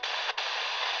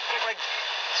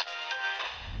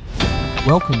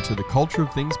Welcome to the Culture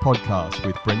of Things podcast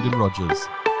with Brendan Rogers.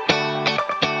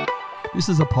 This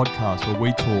is a podcast where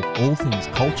we talk all things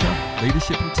culture,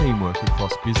 leadership and teamwork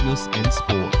across business and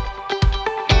sport.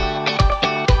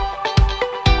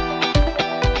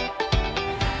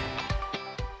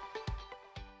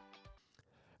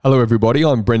 Hello everybody,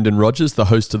 I'm Brendan Rogers, the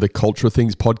host of the Culture of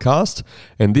Things podcast,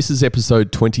 and this is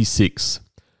episode 26.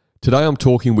 Today I'm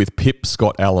talking with Pip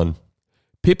Scott Allen.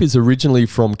 Pip is originally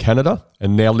from Canada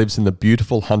and now lives in the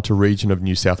beautiful Hunter region of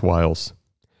New South Wales.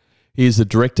 He is the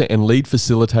director and lead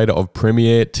facilitator of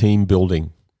Premier Team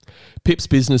Building. Pip's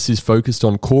business is focused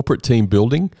on corporate team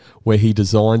building, where he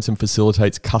designs and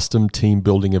facilitates custom team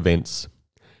building events.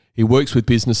 He works with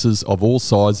businesses of all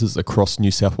sizes across New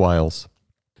South Wales.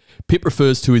 Pip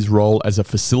refers to his role as a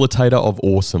facilitator of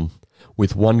awesome,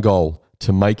 with one goal: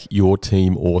 to make your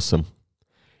team awesome.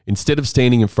 Instead of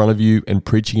standing in front of you and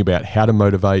preaching about how to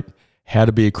motivate, how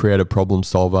to be a creative problem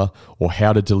solver, or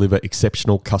how to deliver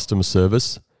exceptional customer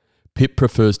service, Pip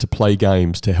prefers to play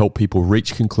games to help people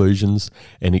reach conclusions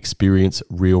and experience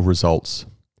real results.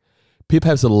 Pip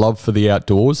has a love for the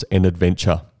outdoors and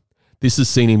adventure. This has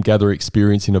seen him gather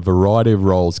experience in a variety of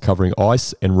roles covering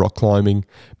ice and rock climbing,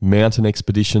 mountain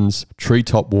expeditions,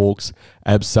 treetop walks,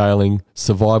 abseiling,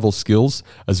 survival skills,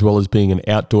 as well as being an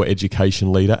outdoor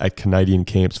education leader at Canadian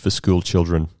camps for school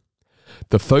children.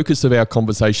 The focus of our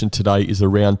conversation today is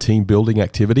around team building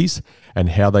activities and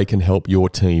how they can help your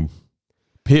team.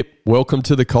 Pip, welcome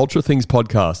to the Culture of Things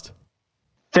podcast.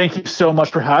 Thank you so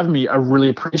much for having me. I really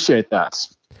appreciate that.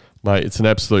 Mate, it's an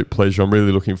absolute pleasure. I'm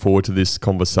really looking forward to this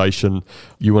conversation.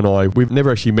 You and I, we've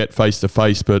never actually met face to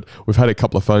face, but we've had a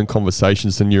couple of phone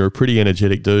conversations and you're a pretty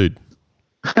energetic dude.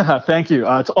 Thank you.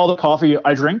 It's all the coffee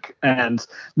I drink. And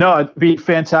no, it'd be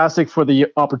fantastic for the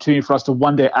opportunity for us to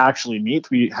one day actually meet.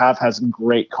 We have had some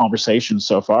great conversations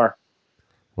so far.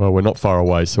 Well, we're not far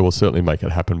away, so we'll certainly make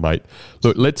it happen, mate.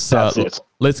 Look, let's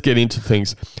get into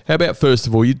things. How about, first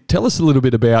of all, you tell us a little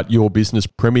bit about your business,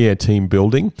 Premier Team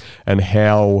Building, and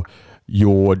how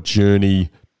your journey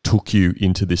took you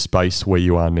into this space where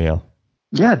you are now.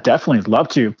 Yeah, definitely. Love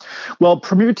to. Well,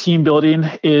 Premier Team Building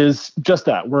is just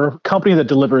that. We're a company that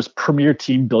delivers premier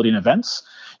team building events.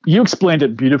 You explained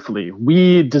it beautifully.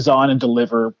 We design and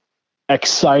deliver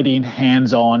exciting,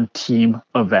 hands-on team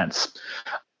events.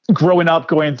 Growing up,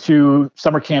 going to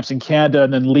summer camps in Canada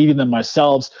and then leading them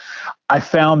myself, I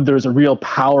found there's a real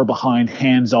power behind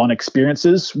hands-on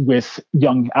experiences with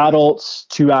young adults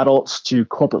to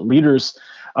corporate leaders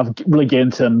of really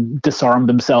getting to disarm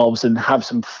themselves and have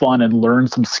some fun and learn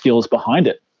some skills behind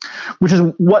it, which is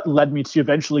what led me to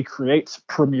eventually create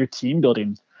Premier Team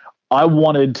Building. I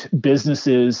wanted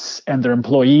businesses and their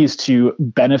employees to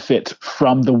benefit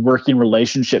from the working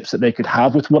relationships that they could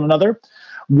have with one another,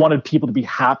 wanted people to be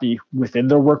happy within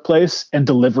their workplace and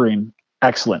delivering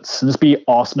excellence and just be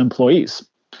awesome employees.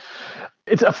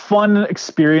 It's a fun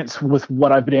experience with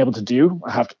what I've been able to do.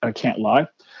 I can't lie.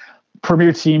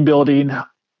 Premier Team Building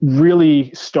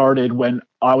really started when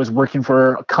I was working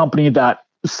for a company that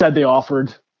said they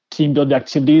offered team building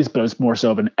activities, but it was more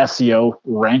so of an SEO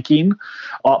ranking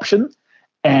option.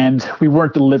 And we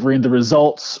weren't delivering the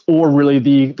results or really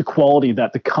the quality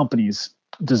that the companies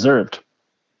deserved.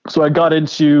 So I got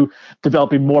into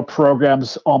developing more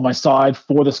programs on my side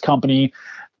for this company,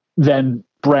 then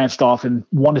branched off and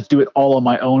wanted to do it all on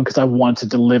my own because I wanted to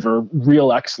deliver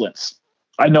real excellence.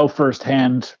 I know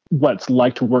firsthand what it's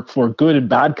like to work for good and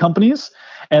bad companies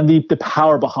and the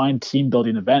power behind team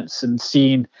building events and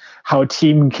seeing how a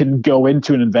team can go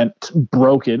into an event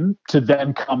broken to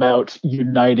then come out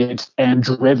united and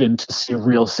driven to see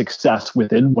real success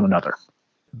within one another.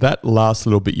 That last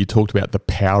little bit, you talked about the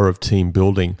power of team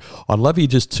building. I'd love you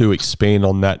just to expand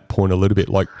on that point a little bit.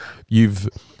 Like, you've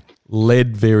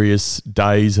led various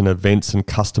days and events and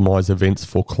customized events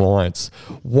for clients.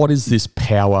 What does this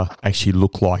power actually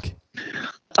look like?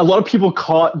 A lot of people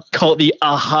call it the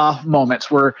aha moments,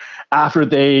 where after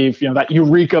they've, that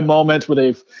eureka moment where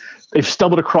they've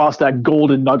stumbled across that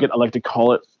golden nugget, I like to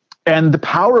call it. And the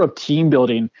power of team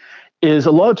building is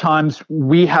a lot of times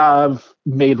we have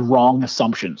made wrong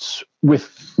assumptions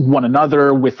with one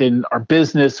another, within our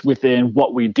business, within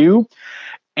what we do.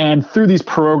 And through these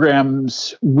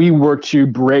programs, we work to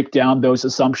break down those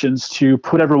assumptions, to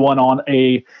put everyone on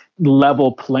a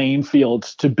level playing field,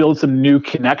 to build some new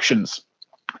connections.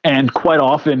 And quite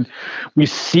often we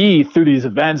see through these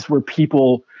events where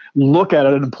people look at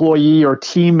an employee or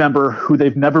team member who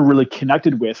they've never really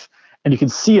connected with And you can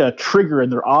see a trigger in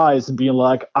their eyes and being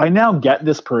like, I now get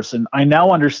this person. I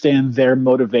now understand their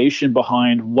motivation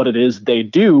behind what it is they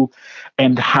do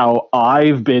and how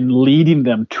I've been leading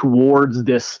them towards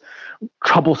this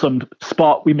troublesome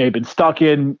spot we may have been stuck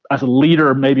in. As a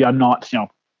leader, maybe I'm not,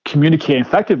 communicating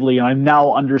effectively, and I'm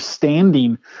now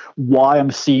understanding why I'm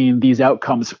seeing these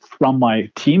outcomes from my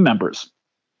team members.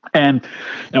 And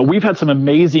we've had some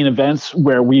amazing events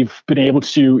where we've been able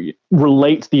to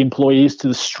relate the employees to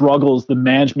the struggles the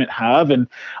management have and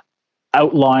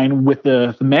outline with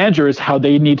the managers how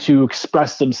they need to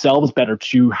express themselves better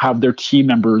to have their team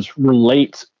members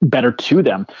relate better to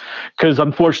them. Because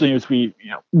unfortunately, as we,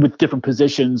 with different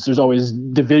positions, there's always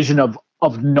division of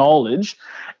knowledge.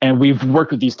 And we've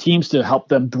worked with these teams to help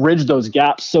them bridge those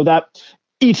gaps so that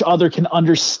each other can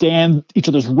understand each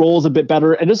other's roles a bit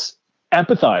better and just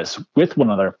empathize with one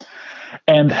another.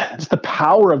 And it's the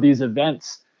power of these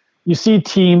events. You see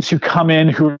teams who come in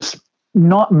who are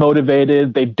not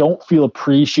motivated, they don't feel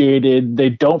appreciated, they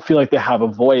don't feel like they have a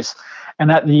voice. And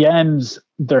at the end,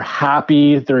 they're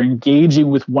happy, they're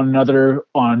engaging with one another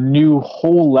on a new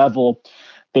whole level.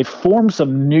 They form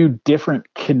some new different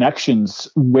connections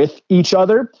with each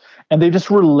other, and they just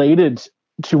related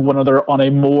to one another on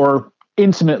a more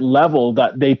intimate level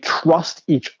that they trust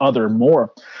each other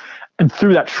more. And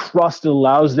through that trust, it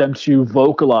allows them to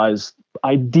vocalize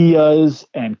ideas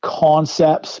and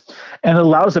concepts, and it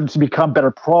allows them to become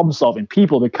better problem-solving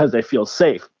people because they feel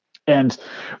safe. And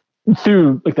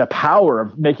through the power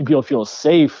of making people feel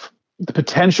safe, the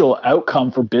potential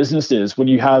outcome for businesses when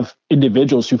you have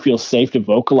individuals who feel safe to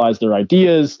vocalize their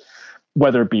ideas,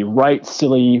 whether it be right,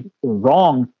 silly, or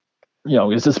wrong,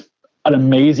 is just an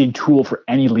amazing tool for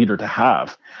any leader to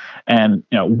have. And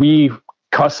we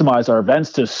customize our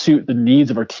events to suit the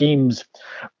needs of our teams,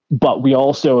 but we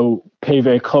also pay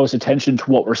very close attention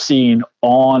to what we're seeing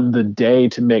on the day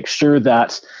to make sure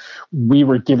that we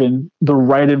were given the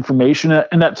right information.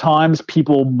 And at times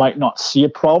people might not see a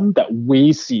problem that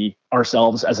we see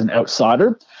ourselves as an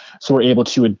outsider. So we're able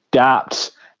to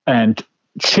adapt and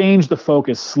change the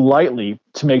focus slightly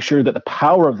to make sure that the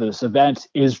power of this event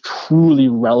is truly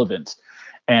relevant.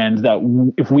 And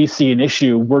that if we see an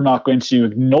issue, we're not going to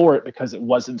ignore it because it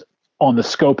wasn't on the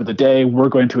scope of the day. We're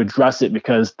going to address it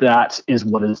because that is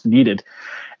what is needed.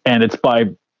 And it's by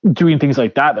doing things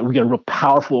like that we get a real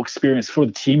powerful experience for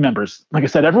the team members. Like I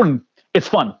said, everyone, it's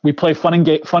fun. We play fun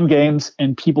games,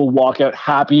 and people walk out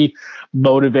happy,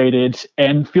 motivated,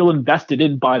 and feel invested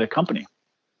in by the company.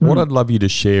 What I'd love you to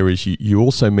share is you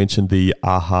also mentioned the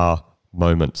aha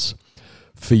moments.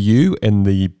 For you and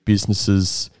the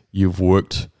businesses you've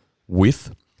worked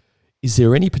with, is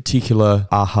there any particular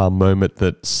aha moment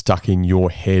that stuck in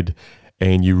your head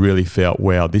and you really felt,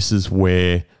 wow, this is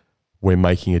where we're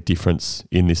making a difference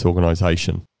in this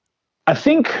organization? I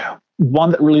think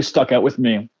one that really stuck out with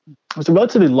me was a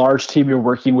relatively large team we were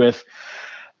working with.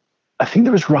 I think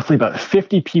there was roughly about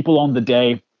 50 people on the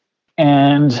day,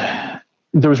 and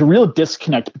there was a real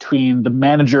disconnect between the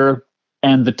manager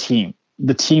and the team.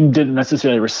 The team didn't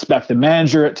necessarily respect the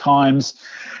manager at times,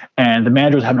 and the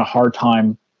manager was having a hard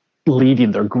time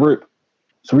leading their group.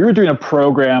 So we were doing a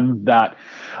program that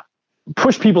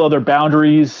push people out of their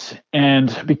boundaries.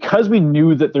 And because we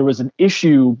knew that there was an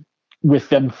issue with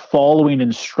them following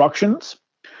instructions,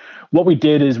 what we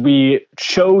did is we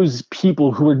chose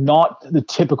people who were not the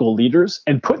typical leaders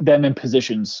and put them in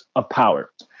positions of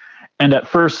power. And at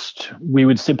first, we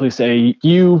would simply say,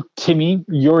 you, Timmy,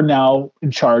 you're now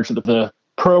in charge of the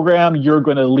program. You're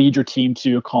going to lead your team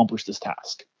to accomplish this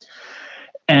task.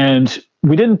 And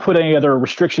we didn't put any other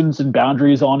restrictions and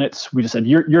boundaries on it. We just said,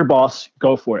 you're boss,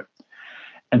 go for it.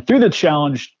 And through the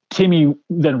challenge, Timmy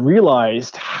then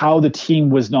realized how the team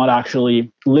was not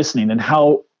actually listening and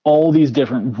how all these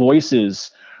different voices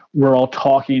were all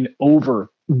talking over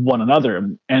one another.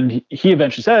 And he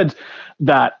eventually said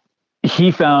that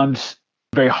he found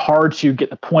very hard to get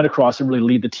the point across and really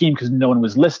lead the team because no one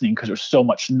was listening because there's so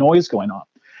much noise going on.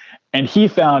 And he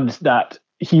found that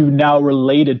he now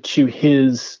related to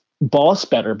his boss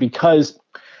better because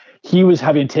he was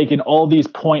having taken all these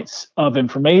points of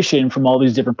information from all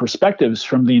these different perspectives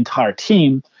from the entire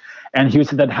team, and he was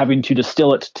then having to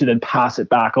distill it to then pass it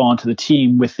back on to the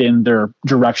team within their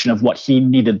direction of what he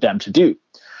needed them to do.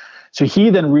 So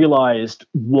he then realized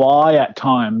why at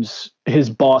times his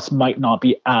boss might not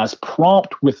be as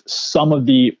prompt with some of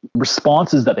the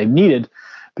responses that they needed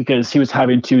because he was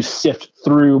having to sift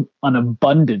through an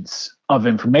abundance of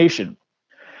information.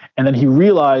 And then he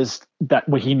realized that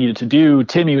what he needed to do,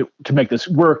 Timmy, to make this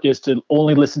work is to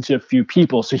only listen to a few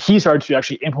people. So he started to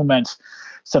actually implement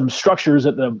some structures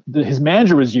that his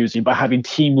manager was using by having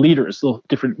team leaders, the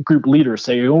different group leaders.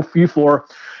 Say, oh, you four,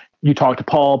 you talk to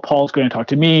Paul, Paul's going to talk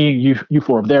to me, you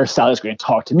four over there, Sally's going to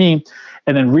talk to me,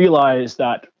 and then realize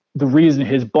that the reason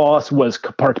his boss was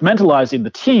compartmentalizing the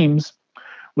teams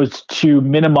was to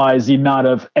minimize the amount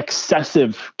of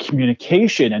excessive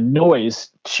communication and noise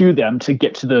to them to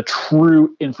get to the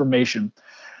true information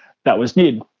that was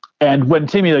needed. And when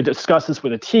Timmy discussed this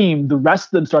with a team, the rest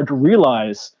of them started to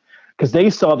realize, because they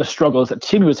saw the struggles that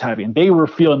Timmy was having, they were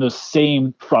feeling those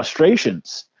same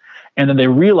frustrations. And then they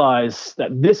realized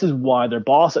that this is why their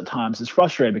boss at times is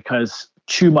frustrated, because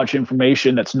too much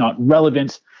information that's not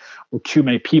relevant or too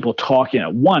many people talking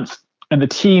at once. And the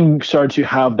team started to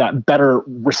have that better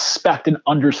respect and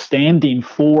understanding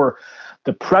for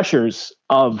the pressures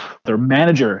of their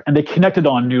manager, and they connected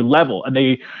on a new level. And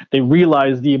they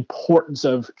realized the importance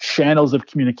of channels of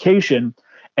communication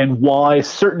and why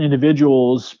certain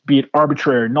individuals, be it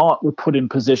arbitrary or not, were put in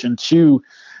position to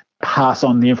pass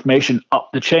on the information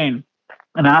up the chain.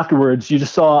 And afterwards, you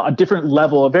just saw a different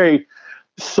level, a very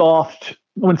soft, I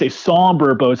wouldn't say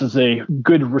somber, but it was a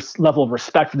good level of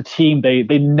respect for the team. They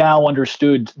now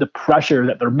understood the pressure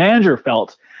that their manager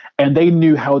felt, and they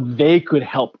knew how they could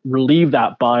help relieve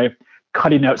that by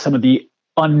cutting out some of the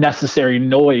unnecessary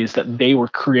noise that they were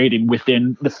creating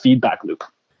within the feedback loop.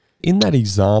 In that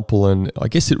example, and I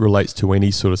guess it relates to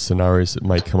any sort of scenarios that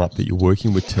may come up that you're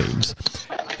working with teams,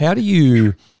 how do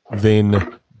you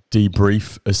then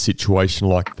debrief a situation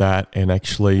like that and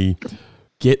actually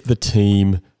get the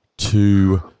team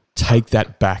to take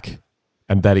that back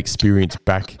and that experience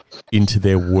back into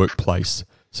their workplace?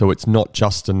 So it's not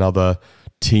just another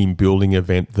team building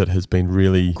event that has been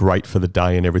really great for the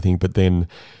day and everything, but then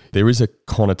there is a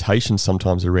connotation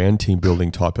sometimes around team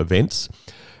building type events.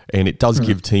 And it does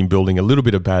give team building a little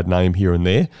bit of bad name here and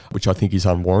there, which I think is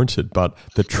unwarranted. But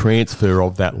the transfer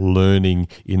of that learning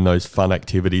in those fun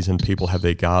activities, and people have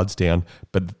their guards down,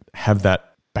 but have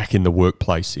that back in the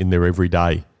workplace in their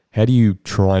everyday. How do you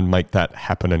try and make that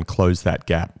happen and close that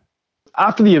gap?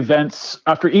 After the events,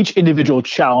 after each individual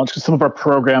challenge, because some of our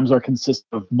programs are consist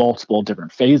of multiple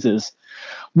different phases,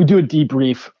 we do a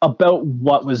debrief about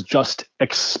what was just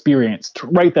experienced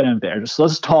right then and there. Just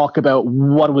let's talk about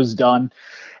what was done.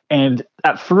 And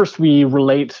at first, we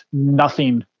relate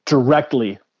nothing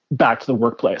directly back to the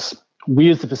workplace. We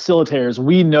as the facilitators,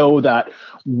 we know that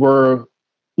we're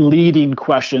leading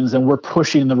questions and we're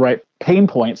pushing the right pain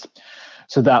points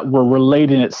so that we're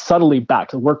relating it subtly back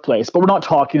to the workplace. But we're not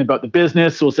talking about the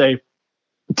business. So we'll say,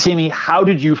 Timmy, how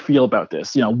did you feel about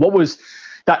this? What was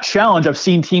that challenge? I've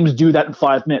seen teams do that in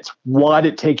 5 minutes. Why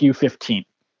did it take you 15?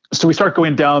 So we start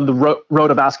going down the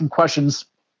road of asking questions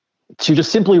to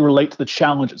just simply relate to the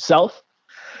challenge itself.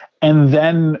 And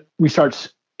then we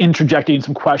start interjecting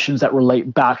some questions that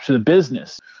relate back to the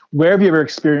business. Where have you ever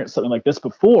experienced something like this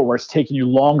before, where it's taking you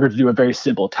longer to do a very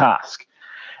simple task?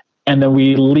 And then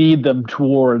we lead them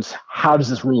towards, how does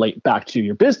this relate back to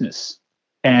your business?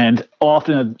 And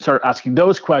often I start asking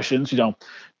those questions,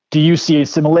 do you see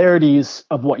similarities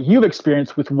of what you've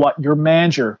experienced with what your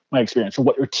manager might experience, or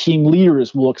what your team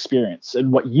leaders will experience,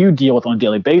 and what you deal with on a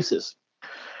daily basis?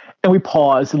 And we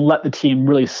pause and let the team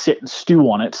really sit and stew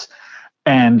on it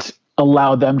and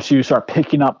allow them to start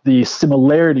picking up the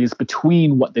similarities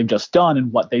between what they've just done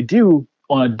and what they do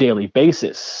on a daily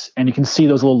basis. And you can see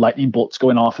those little lightning bolts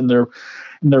going off in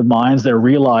their minds. They're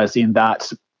realizing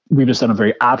that we've just done a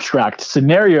very abstract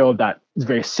scenario that is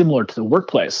very similar to the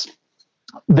workplace.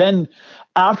 Then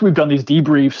after we've done these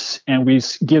debriefs and we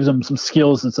give them some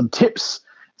skills and some tips,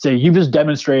 say, you've just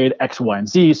demonstrated X, Y, and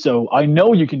Z, so I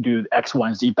know you can do X, Y,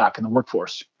 and Z back in the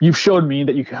workforce. You've showed me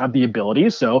that you can have the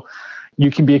ability, so you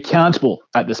can be accountable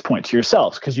at this point to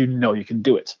yourselves because you know you can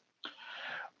do it.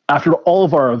 After all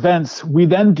of our events, we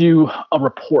then do a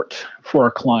report for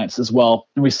our clients as well.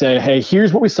 And we say, hey,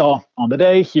 here's what we saw on the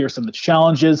day. Here's some of the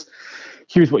challenges.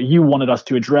 Here's what you wanted us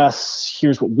to address.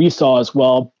 Here's what we saw as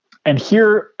well. And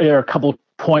here are a couple of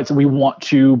points that we want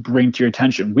to bring to your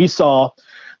attention. We saw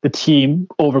the team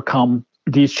overcome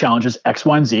these challenges X,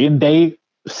 Y, and Z, and they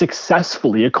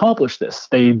successfully accomplished this.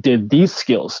 They did these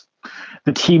skills.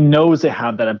 The team knows they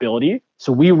have that ability.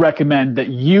 So we recommend that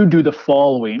you do the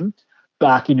following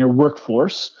back in your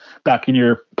workforce, back in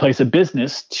your place of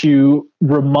business, to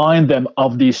remind them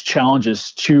of these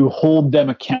challenges, to hold them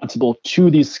accountable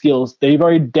to these skills they've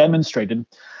already demonstrated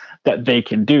that they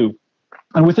can do.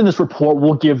 And within this report,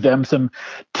 we'll give them some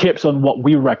tips on what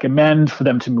we recommend for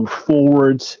them to move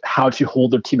forward, how to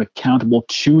hold their team accountable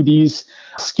to these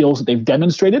skills that they've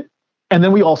demonstrated. And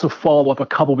then we also follow up a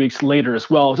couple weeks later as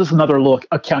well. Just another little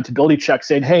accountability check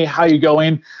saying, hey, how are you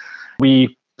going?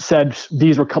 We said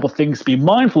these were a couple of things to be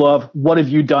mindful of. What have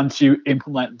you done to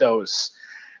implement those?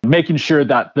 Making sure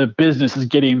that the business is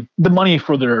getting the money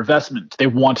for their investment. They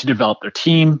want to develop their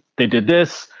team. They did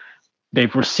this.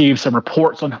 They've received some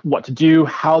reports on what to do.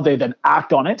 How they then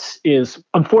act on it is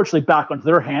unfortunately back onto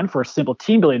their hand for a simple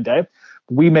team building day.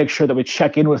 We make sure that we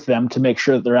check in with them to make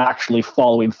sure that they're actually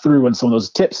following through on some of those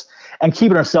tips and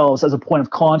keeping ourselves as a point of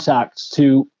contact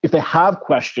to, if they have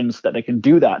questions, that they can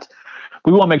do that.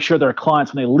 We want to make sure that our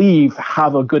clients, when they leave,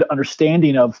 have a good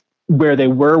understanding of where they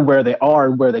were, where they are,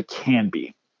 and where they can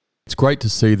be. It's great to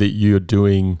see that you're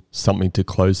doing something to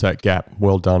close that gap.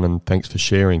 Well done, and thanks for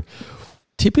sharing.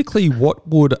 Typically, what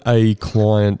would a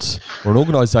client or an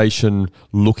organization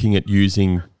looking at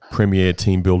using Premier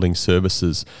team building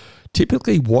services,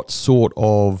 typically what sort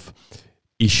of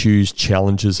issues,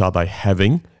 challenges are they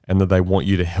having and that they want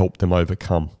you to help them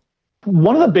overcome?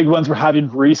 One of the big ones we're having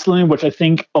recently, which I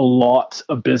think a lot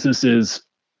of businesses,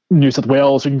 New South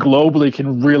Wales and globally,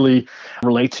 can really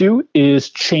relate to, is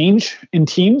change in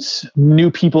teams, new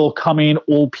people coming,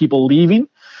 old people leaving.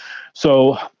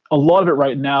 So a lot of it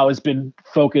right now has been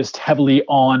focused heavily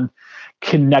on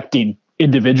connecting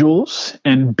individuals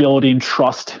and building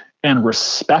trust and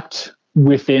respect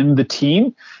within the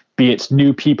team, be it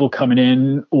new people coming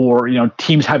in or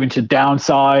teams having to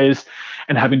downsize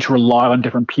and having to rely on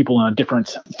different people in a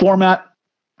different format.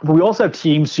 But we also have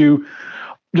teams who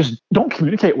just don't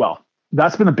communicate well.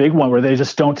 That's been a big one where they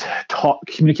just don't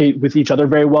communicate with each other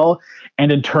very well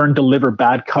and in turn deliver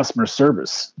bad customer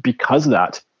service because of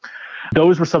that.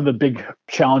 Those were some of the big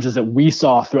challenges that we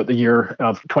saw throughout the year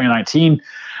of 2019.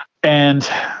 And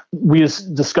we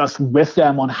just discussed with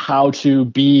them on how to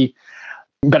be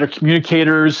better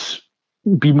communicators,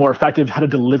 be more effective, how to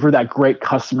deliver that great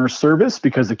customer service,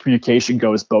 because the communication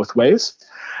goes both ways.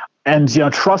 And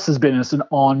trust has been an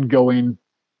ongoing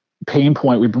pain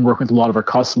point. We've been working with a lot of our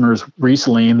customers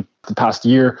recently in the past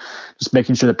year, just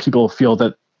making sure that people feel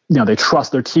that they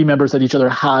trust their team members, that each other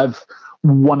have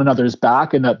one another's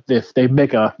back, and that if they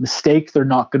make a mistake, they're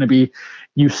not going to be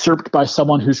usurped by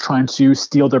someone who's trying to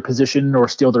steal their position or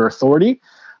steal their authority.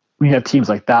 We have teams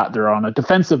like that. They're on a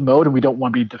defensive mode, and we don't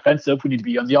want to be defensive. We need to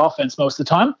be on the offense most of the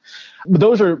time. But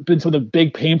those have been some of the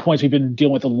big pain points we've been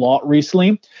dealing with a lot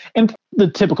recently. And the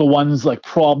typical ones like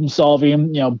problem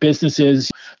solving,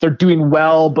 businesses, they're doing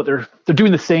well, but they're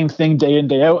doing the same thing day in,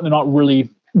 day out, and they're not really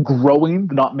growing.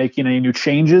 They're not making any new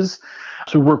changes.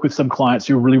 So we work with some clients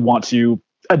who really want to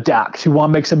adapt, who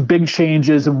want to make some big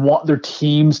changes and want their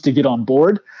teams to get on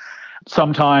board.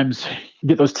 Sometimes you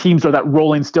get those teams are that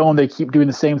rolling stone. They keep doing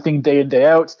the same thing day in, day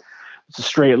out. It's a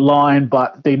straight line,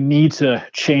 but they need to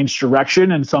change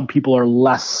direction. And some people are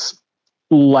less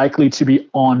likely to be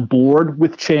on board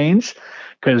with change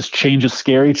because change is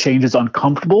scary, change is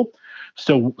uncomfortable.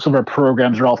 So some of our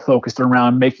programs are all focused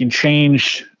around making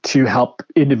change to help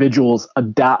individuals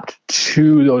adapt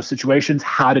to those situations,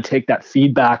 how to take that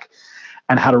feedback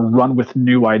and how to run with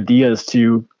new ideas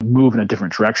to move in a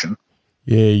different direction.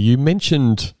 Yeah, you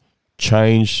mentioned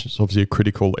change is obviously a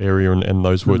critical area, and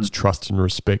those words trust and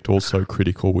respect also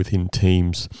critical within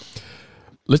teams.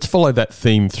 Let's follow that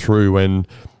theme through, and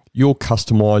you're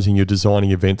customizing, you're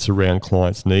designing events around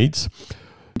clients' needs.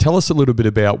 Tell us a little bit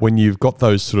about when you've got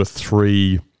those sort of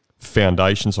three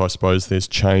foundations. I suppose there's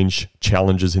change,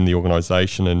 challenges in the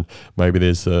organization, and maybe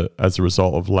there's as a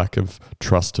result of lack of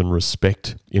trust and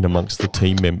respect in amongst the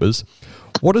team members.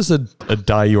 What does a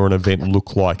day or an event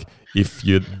look like if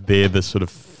they're the sort of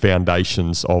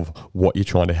foundations of what you're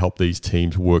trying to help these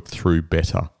teams work through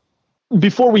better?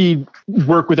 Before we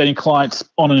work with any clients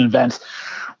on an event,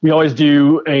 we always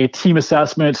do a team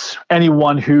assessment.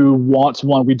 Anyone who wants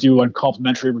one, we do on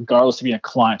complimentary, regardless of being a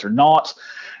client or not.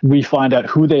 We find out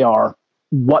who they are,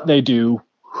 what they do,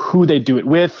 who they do it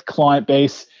with, client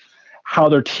base, how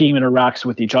their team interacts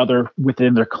with each other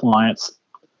within their clients.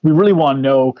 We really want to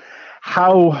know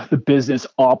how the business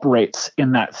operates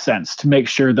in that sense to make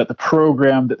sure that the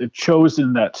program that they've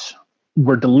chosen that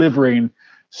we're delivering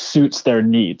suits their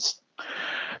needs.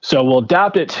 So we'll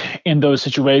adapt it in those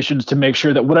situations to make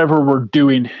sure that whatever we're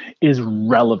doing is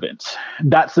relevant.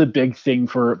 That's the big thing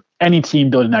for any team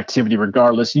building activity,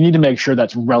 regardless. You need to make sure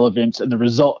that's relevant, and the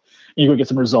result, you're going to get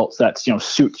some results that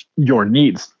suit your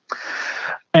needs.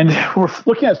 And we're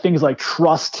looking at things like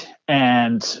trust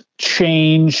and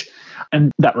change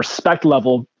and that respect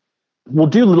level. We'll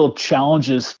do little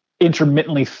challenges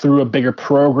intermittently through a bigger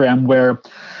program where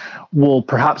we'll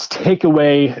perhaps take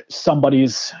away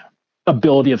somebody's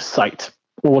ability of sight,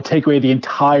 or we'll take away the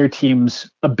entire team's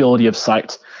ability of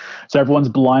sight. So everyone's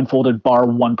blindfolded bar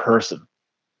one person.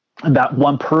 And that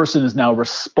one person is now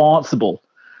responsible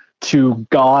to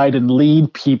guide and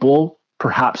lead people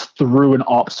perhaps through an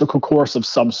obstacle course of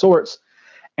some sorts,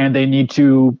 and they need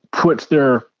to put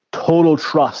their total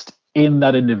trust in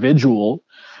that individual,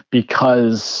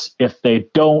 because if they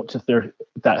don't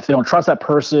trust that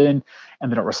person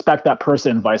and they don't respect that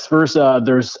person and vice versa,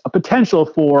 there's a potential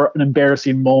for an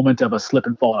embarrassing moment of a slip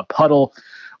and fall in a puddle,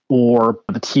 or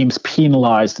the team's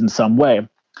penalized in some way.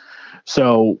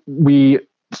 So we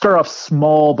start off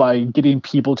small by getting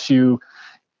people to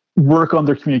work on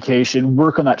their communication,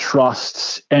 work on that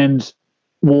trust, and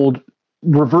we'll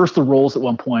reverse the roles at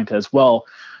one point as well.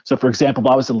 So for example,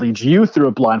 if I was to lead you through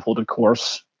a blindfolded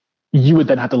course, you would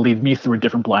then have to lead me through a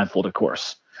different blindfolded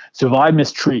course. So if I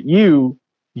mistreat you,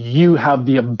 you have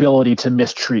the ability to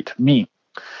mistreat me.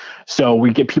 So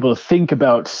we get people to think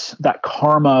about that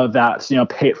karma, that,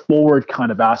 pay it forward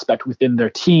kind of aspect within their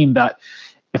team, that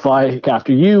if I look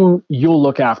after you, you'll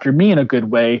look after me in a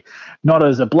good way, not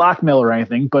as a blackmail or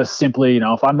anything, but simply,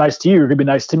 if I'm nice to you, you're going to be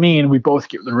nice to me, and we both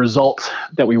get the result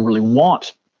that we really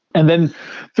want. And then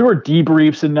through our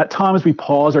debriefs, and at times we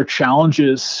pause our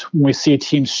challenges when we see a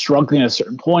team struggling at a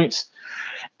certain point,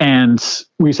 and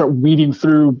we start weeding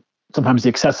through sometimes the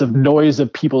excessive noise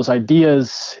of people's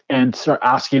ideas and start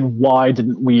asking, why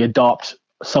didn't we adopt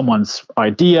someone's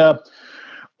idea,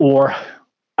 or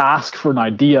ask for an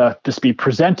idea to be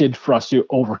presented for us to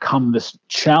overcome this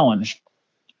challenge.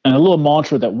 And a little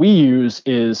mantra that we use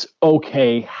is,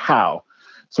 okay, how?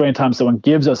 So anytime someone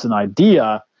gives us an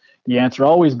idea, the answer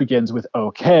always begins with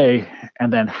okay,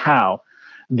 and then how.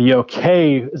 The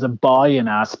okay is a buy-in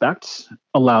aspect,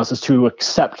 allows us to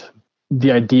accept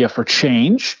the idea for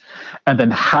change, and then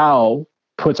how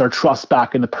puts our trust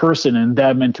back in the person and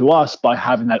them into us by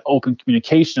having that open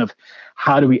communication of,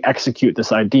 how do we execute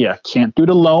this idea? Can't do it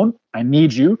alone. I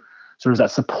need you. So there's that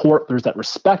support, there's that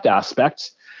respect aspect.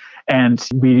 And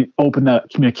we open that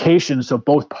communication so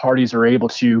both parties are able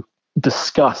to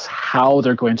discuss how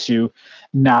they're going to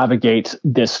navigate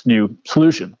this new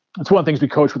solution. That's one of the things we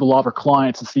coach with a lot of our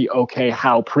clients. It's the okay,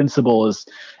 how principle. Is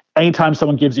anytime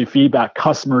someone gives you feedback,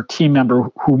 customer, team member,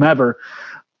 whomever,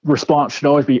 response should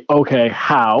always be okay,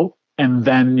 how, and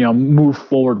then move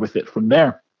forward with it from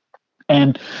there.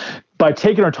 And by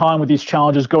taking our time with these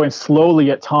challenges, going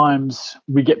slowly at times,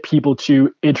 we get people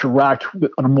to interact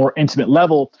on a more intimate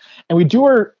level. And we do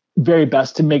our very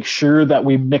best to make sure that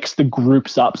we mix the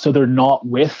groups up so they're not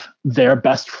with their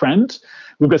best friend.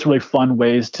 We've got some really fun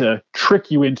ways to trick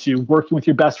you into working with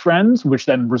your best friends, which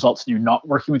then results in you not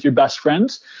working with your best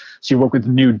friends. So you work with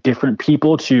new, different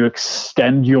people to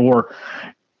extend your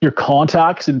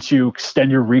contacts and to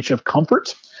extend your reach of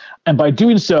comfort. And by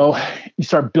doing so, you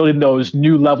start building those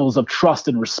new levels of trust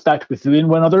and respect within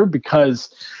one another,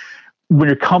 because when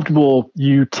you're comfortable,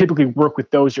 you typically work with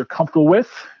those you're comfortable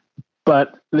with.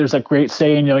 But there's that great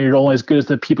saying, you're only as good as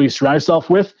the people you surround yourself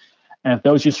with. And if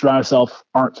those you surround yourself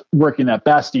aren't working at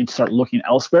best, you need to start looking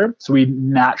elsewhere. So we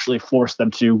naturally force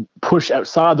them to push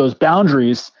outside those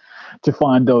boundaries to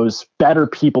find those better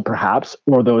people, perhaps,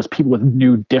 or those people with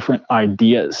new, different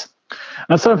ideas. And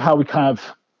that's sort of how we kind of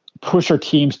push our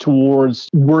teams towards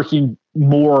working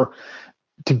more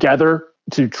together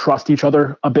to trust each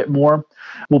other a bit more.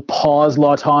 We'll pause a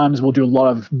lot of times. We'll do a lot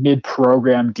of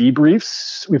mid-program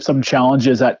debriefs. We have some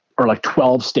challenges that are like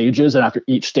 12 stages, and after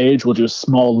each stage, we'll do a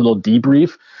small little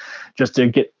debrief just to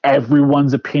get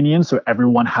everyone's opinion, so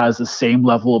everyone has the same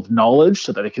level of knowledge,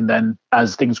 so that they can then,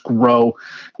 as things grow,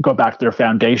 go back to their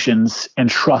foundations and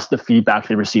trust the feedback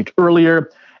they received earlier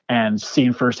and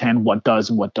seeing firsthand what does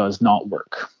and what does not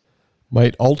work.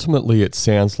 Mate, ultimately it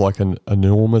sounds like an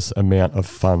enormous amount of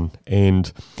fun,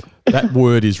 and that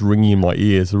word is ringing in my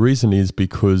ears. The reason is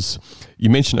because you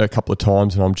mentioned it a couple of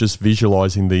times, and I'm just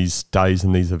visualizing these days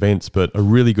and these events, but a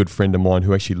really good friend of mine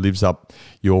who actually lives up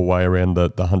your way around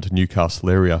the Hunter Newcastle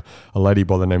area, a lady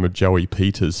by the name of Joey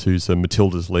Peters, who's a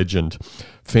Matilda's legend,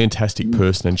 fantastic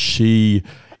person, and she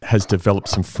has developed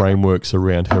some frameworks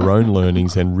around her own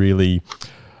learnings, and really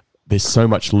there's so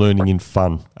much learning in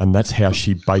fun, and that's how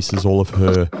she bases all of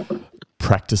her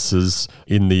practices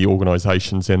in the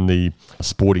organisations and the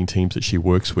sporting teams that she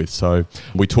works with. So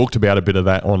we talked about a bit of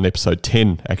that on episode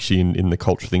 10, actually, in the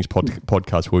Culture Things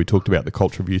podcast, where we talked about the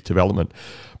culture of youth development.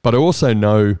 But I also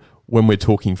know when we're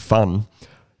talking fun,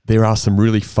 there are some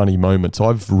really funny moments.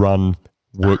 I've run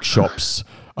workshops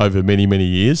over many, many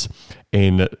years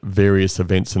and various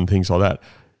events and things like that.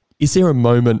 Is there a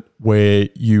moment where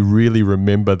you really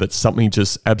remember that something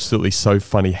just absolutely so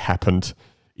funny happened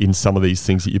in some of these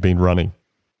things that you've been running?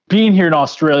 Being here in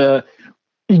Australia,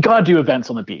 you got to do events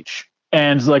on the beach.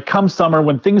 And like come summer,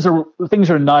 when things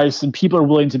are nice and people are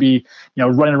willing to be,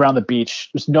 running around the beach,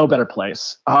 there's no better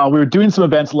place. We were doing some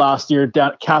events last year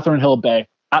down at Catherine Hill Bay,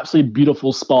 absolutely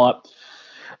beautiful spot.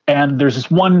 And there's this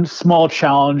one small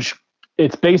challenge.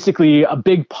 It's basically a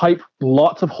big pipe,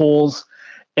 lots of holes,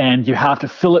 and you have to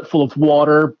fill it full of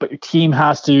water, but your team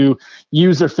has to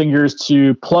use their fingers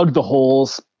to plug the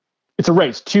holes. It's a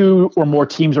race. 2 or more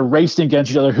teams are racing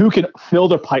against each other. Who can fill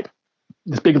their pipe,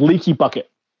 this big leaky bucket?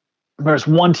 There's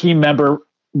one team member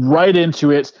right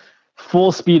into it,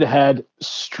 full speed ahead,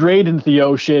 straight into the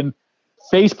ocean,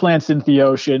 face plants into the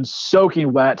ocean,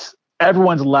 soaking wet.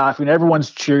 Everyone's laughing, everyone's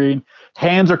cheering.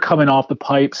 Hands are coming off the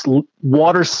pipes,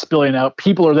 water's spilling out.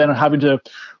 People are then having to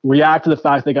react to the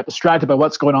fact they got distracted by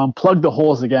what's going on, plug the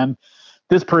holes again.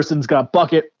 This person's got a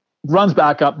bucket, runs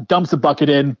back up, dumps the bucket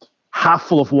in, half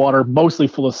full of water, mostly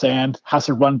full of sand, has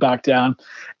to run back down.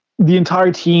 The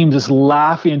entire team just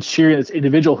laughing and cheering at this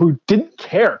individual who didn't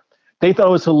care. They thought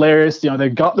it was hilarious. They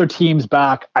got their teams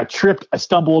back. I tripped, I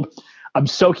stumbled. I'm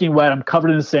soaking wet. I'm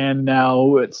covered in sand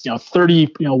now. It's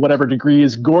 30, whatever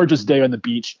degrees, gorgeous day on the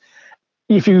beach.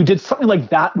 If you did something like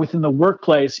that within the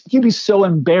workplace, you'd be so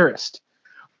embarrassed.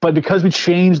 But because we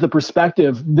changed the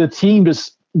perspective, the team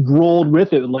just rolled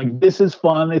with it. Like, this is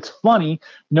fun. It's funny.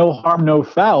 No harm, no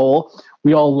foul.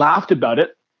 We all laughed about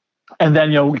it. And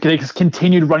then, they just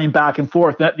continued running back and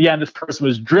forth. And at the end, this person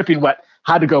was dripping wet,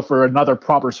 had to go for another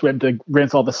proper swim to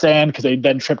rinse all the sand because they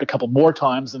then tripped a couple more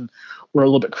times and were a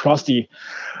little bit crusty.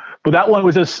 But that one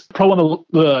was just probably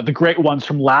one of the great ones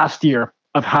from last year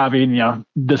of having,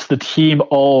 the team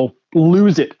all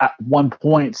lose it at one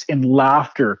point in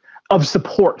laughter of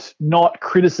support, not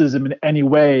criticism in any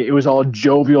way. It was all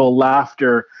jovial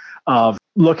laughter of,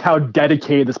 look how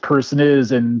dedicated this person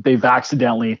is, and they've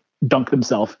accidentally dunked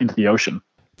themselves into the ocean.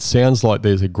 It sounds like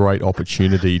there's a great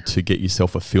opportunity to get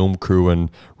yourself a film crew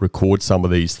and record some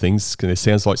of these things. There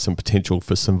sounds like some potential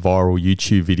for some viral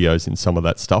YouTube videos in some of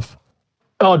that stuff.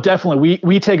 Oh, definitely.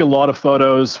 We take a lot of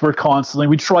photos. We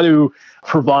try to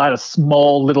provide a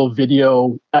small little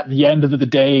video at the end of the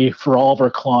day for all of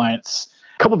our clients.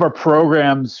 A couple of our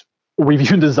programs, we've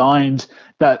even designed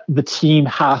that the team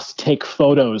has to take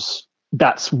photos.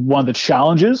 That's one of the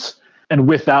challenges. And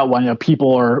with that one,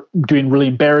 people are doing really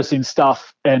embarrassing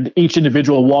stuff, and each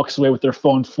individual walks away with their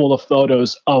phone full of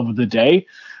photos of the day,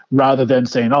 rather than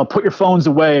saying, "Oh, put your phones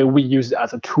away." We use it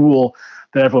as a tool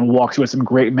that everyone walks away with some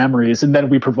great memories, and then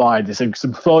we provide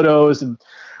some photos, and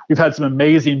we've had some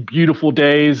amazing, beautiful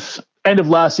days. End of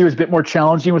last year was a bit more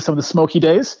challenging with some of the smoky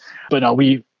days, but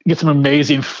we get some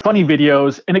amazing, funny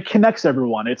videos, and it connects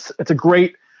everyone. It's a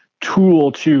great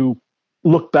tool to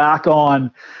look back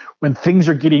on when things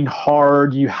are getting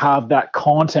hard. You have that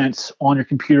content on your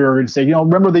computer and say,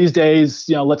 remember these days,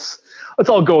 let's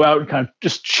all go out and kind of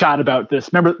just chat about this.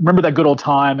 Remember that good old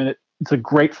time. And it's a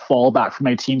great fallback for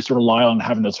many teams to rely on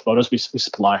having those photos we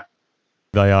supply.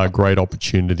 They are great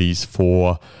opportunities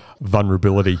for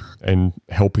vulnerability and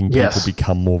helping people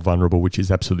become more vulnerable, which is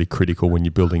absolutely critical when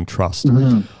you're building trust.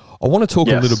 Mm-hmm. I want to talk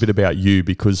a little bit about you,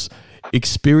 because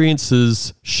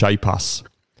experiences shape us.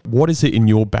 What is it in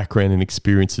your background and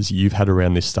experiences you've had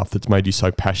around this stuff that's made you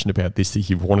so passionate about this, that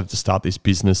you've wanted to start this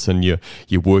business and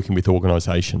you're working with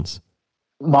organizations?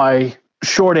 My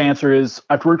short answer is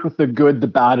I've worked with the good, the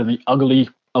bad, and the ugly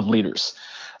of leaders.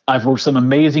 I've worked with some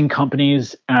amazing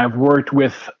companies, and I've worked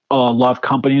with a lot of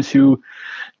companies who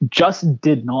just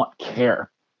did not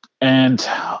care. And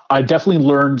I definitely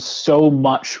learned so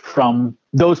much from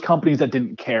those companies that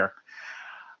didn't care.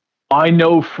 I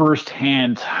know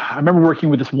firsthand. I remember working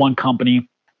with this one company,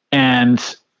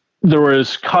 and there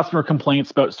was customer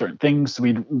complaints about certain things. So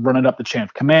we'd run it up the chain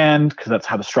of command because that's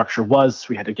how the structure was.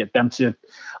 We had to get them to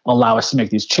allow us to make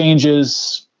these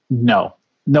changes. Not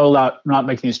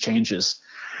making these changes.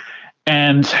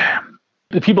 And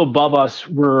the people above us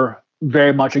were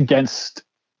very much against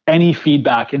any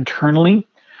feedback internally.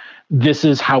 This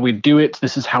is how we do it.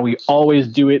 This is how we always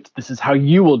do it. This is how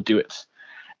you will do it.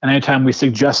 And anytime we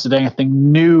suggested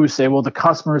anything new, say, well, the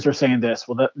customers are saying this.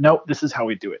 Well, no, this is how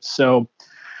we do it. So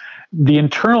the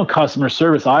internal customer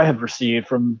service I have received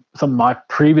from some of my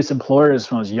previous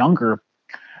employers when I was younger,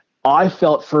 I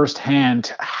felt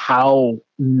firsthand how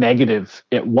negative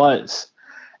it was.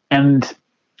 And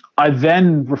I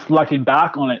then, reflecting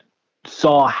back on it,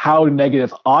 saw how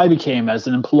negative I became as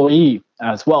an employee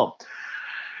as well.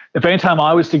 If anytime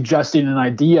I was suggesting an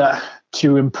idea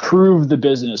to improve the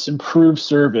business, improve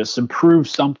service, improve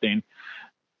something,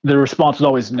 the response was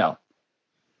always no.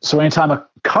 So anytime a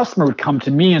customer would come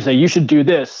to me and say, you should do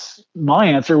this, my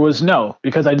answer was no,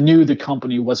 because I knew the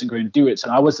company wasn't going to do it.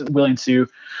 So I wasn't willing to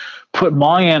put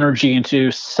my energy into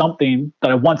something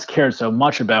that I once cared so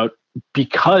much about,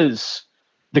 because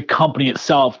the company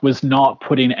itself was not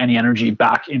putting any energy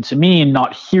back into me and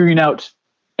not hearing out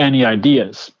any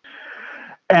ideas.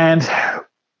 And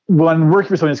when working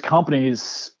for some of these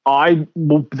companies, I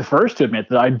will be the first to admit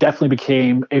that I definitely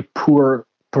became a poor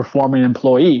performing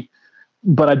employee,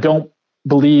 but I don't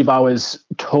believe I was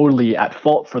totally at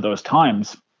fault for those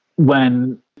times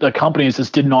when the companies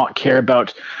just did not care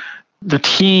about the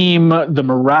team, the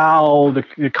morale, the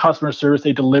customer service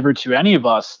they delivered to any of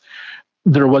us.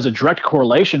 There was a direct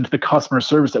correlation to the customer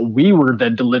service that we were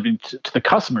then delivering to the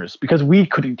customers because we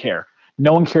couldn't care.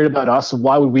 No one cared about us. So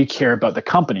why would we care about the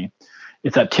company?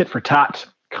 It's that tit for tat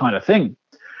kind of thing.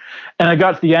 And I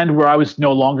got to the end where I was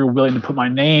no longer willing to put my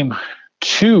name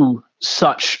to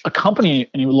such a company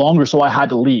any longer. So I had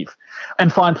to leave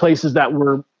and find places that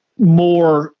were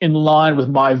more in line with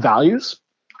my values.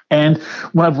 And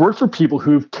when I've worked for people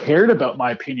who've cared about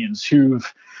my opinions,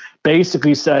 who've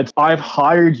basically said, I've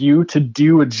hired you to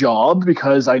do a job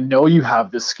because I know you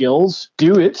have the skills,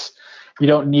 do it. You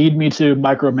don't need me to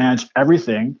micromanage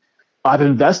everything. I've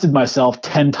invested myself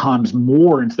 10 times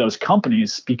more into those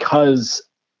companies because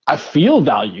I feel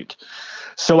valued.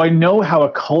 So I know how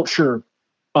a culture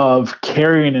of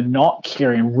caring and not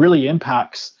caring really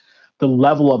impacts the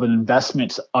level of an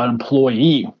investment an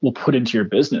employee will put into your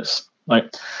business.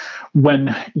 Like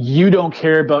when you don't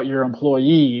care about your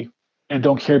employee and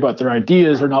don't care about their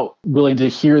ideas or not willing to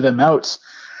hear them out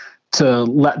to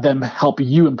let them help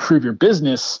you improve your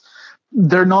business,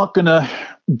 they're not going to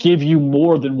give you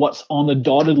more than what's on the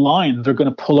dotted line. They're going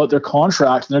to pull out their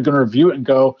contract and they're going to review it and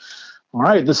go, all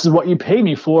right, this is what you pay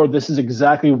me for. This is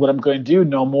exactly what I'm going to do.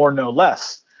 No more, no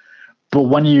less. But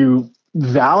when you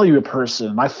value a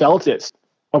person, I felt it.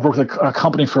 I've worked with a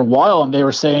company for a while and they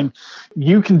were saying,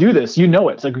 you can do this. You know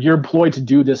it. It's like you're employed to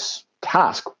do this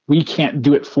task. We can't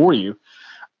do it for you.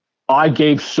 I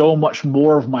gave so much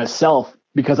more of myself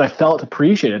because I felt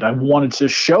appreciated. I wanted to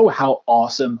show how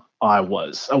awesome I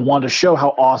was. I wanted to show how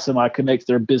awesome I could make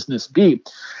their business be.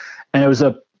 And it was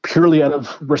purely out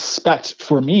of respect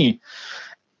for me.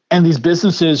 And these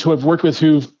businesses who I've worked with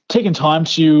who've taken time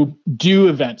to do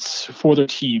events for their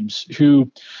teams, who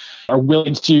are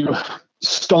willing to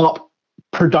stop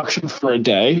production for a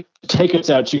day, take us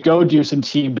out to go do some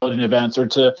team building events or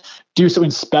to do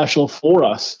something special for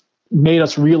us, made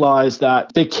us realize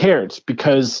that they cared,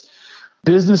 because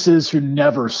businesses who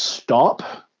never stop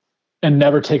and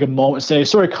never take a moment and say,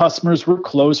 sorry, customers, we're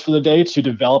closed for the day to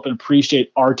develop and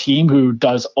appreciate our team who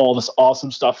does all this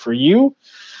awesome stuff for you.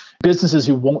 Businesses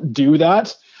who won't do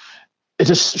that, it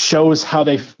just shows how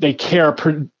they care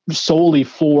solely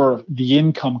for the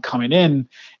income coming in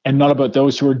and not about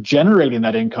those who are generating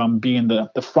that income, being the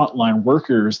frontline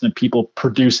workers and the people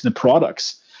producing the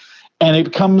products. And it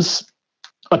becomes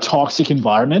a toxic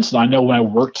environment. And I know when I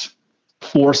worked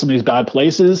for some of these bad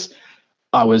places,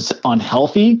 I was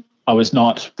unhealthy. I was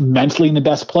not mentally in the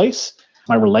best place.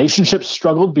 My relationships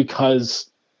struggled because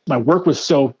my work was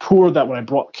so poor that when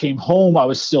I came home, I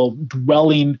was still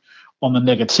dwelling on the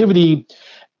negativity,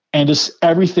 and just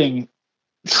everything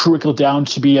trickled down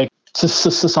to be a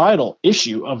societal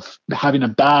issue of having a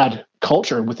bad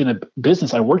culture within a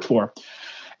business I worked for.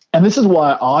 And this is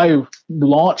why I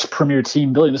launched Premier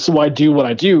Team Building. This is why I do what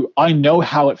I do. I know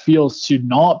how it feels to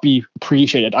not be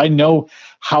appreciated. I know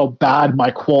how bad my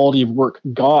quality of work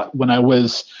got when I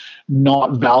was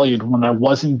not valued, when I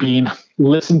wasn't being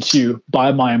listened to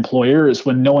by my employers,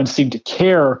 when no one seemed to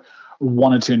care or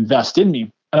wanted to invest in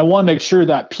me. And I want to make sure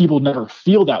that people never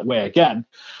feel that way again,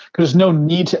 because there's no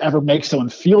need to ever make someone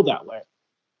feel that way.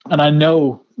 And I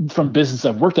know from business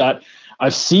I've worked at,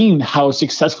 I've seen how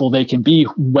successful they can be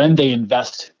when they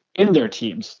invest in their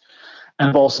teams. And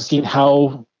I've also seen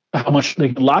how much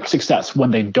they lack success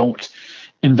when they don't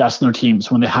invest in their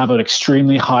teams, when they have an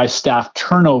extremely high staff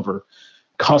turnover.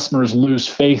 Customers lose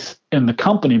faith in the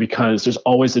company because there's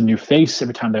always a new face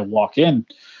every time they walk in.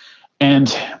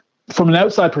 And from an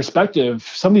outside perspective,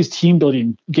 some of these team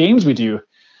building games we do,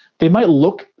 they might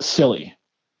look silly,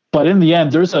 but in the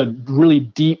end, there's a really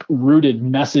deep rooted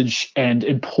message and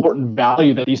important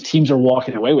value that these teams are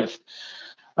walking away with.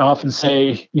 I often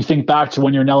say, you think back to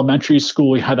when you're in elementary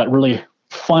school, you had that really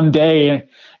fun day, and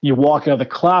you walk out of the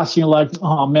class, you're like,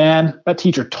 oh man, that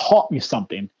teacher taught me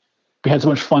something. We had so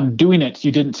much fun doing it,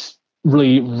 you didn't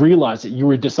really realize that you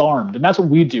were disarmed. And that's what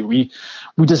we do. We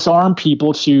disarm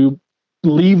people to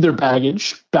leave their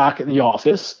baggage back at the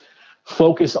office,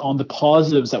 focus on the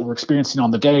positives that we're experiencing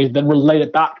on the day, then relate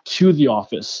it back to the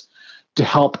office to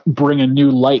help bring a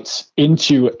new light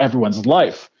into everyone's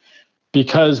life.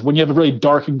 Because when you have a really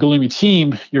dark and gloomy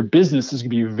team, your business is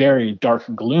going to be very dark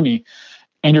and gloomy,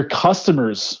 and your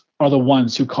customers are the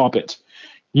ones who cop it.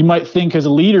 You might think as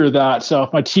a leader that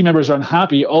if my team members are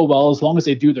unhappy, oh, well, as long as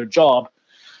they do their job,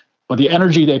 but the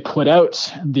energy they put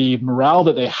out, the morale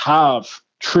that they have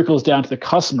trickles down to the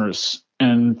customers,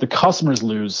 and the customers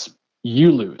lose,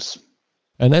 you lose.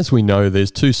 And as we know, there's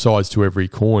two sides to every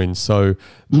coin. So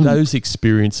those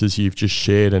experiences you've just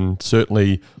shared, and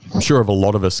certainly I'm sure of a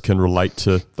lot of us can relate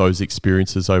to those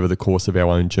experiences over the course of our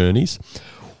own journeys.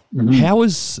 How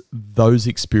has those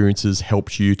experiences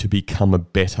helped you to become a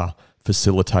better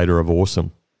facilitator of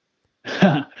awesome?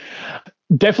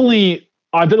 Definitely,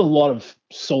 I did a lot of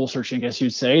soul searching, I guess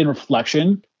you'd say, and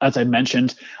reflection. As I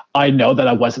mentioned, I know that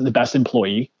I wasn't the best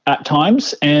employee at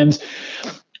times, and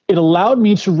it allowed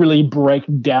me to really break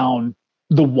down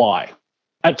the why.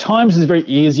 At times, it's very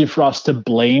easy for us to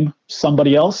blame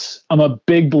somebody else. I'm a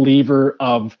big believer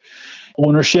of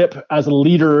ownership. As a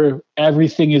leader,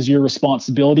 everything is your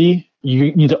responsibility.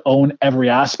 You need to own every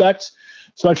aspect.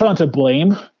 So I try not to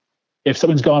blame. If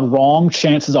something's gone wrong,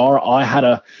 chances are I had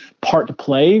a part to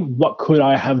play. What could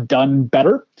I have done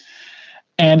better?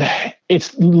 And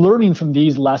it's learning from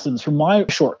these lessons, from my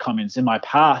shortcomings in my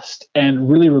past, and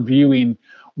really reviewing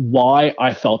why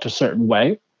I felt a certain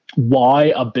way,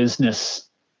 why a business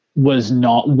was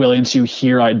not willing to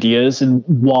hear ideas, and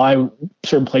why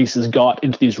certain places got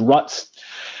into these ruts.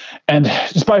 And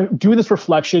just by doing this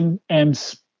reflection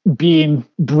and being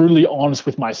brutally honest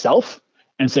with myself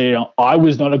and say, I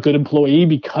was not a good employee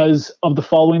because of the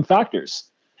following factors,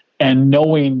 and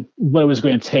knowing what it was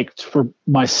going to take for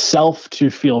myself to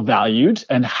feel valued,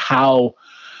 and how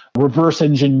reverse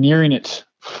engineering it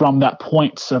from that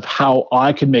point of how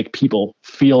I can make people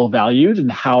feel valued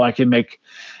and how I can make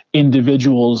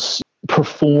individuals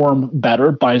perform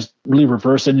better by really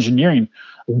reverse engineering.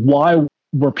 Why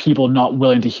were people not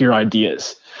willing to hear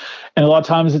ideas? And a lot of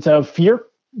times it's out of fear.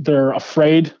 They're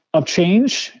afraid of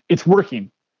change. It's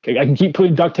working. Okay, I can keep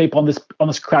putting duct tape on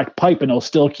this cracked pipe and it'll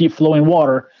still keep flowing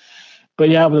water. But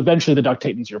eventually the duct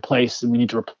tape needs to be replaced, and we need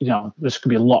to, there's going to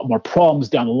be a lot more problems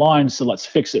down the line. So let's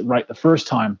fix it right the first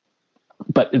time.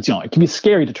 But it can be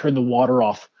scary to turn the water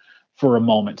off for a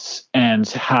moment and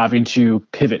having to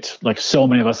pivot, like so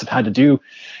many of us have had to do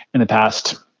in the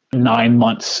past 9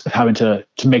 months, of having to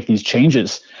make these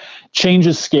changes. Change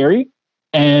is scary,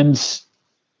 and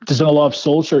there's been a lot of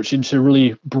soul searching to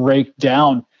really break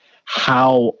down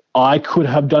how I could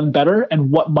have done better and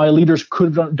what my leaders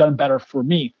could have done better for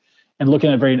me. And looking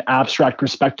at a very abstract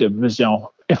perspective is,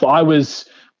 if I was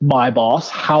my boss,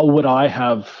 how would I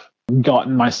have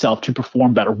gotten myself to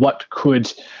perform better? What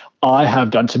could I have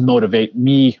done to motivate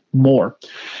me more?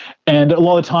 And a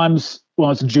lot of times when I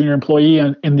was a junior employee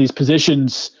in these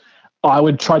positions, I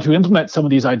would try to implement some of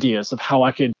these ideas of how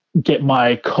I could get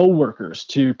my coworkers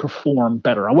to perform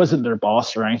better. I wasn't their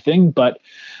boss or anything, but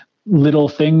little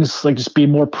things like just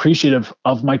being more appreciative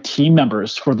of my team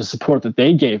members for the support that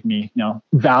they gave me,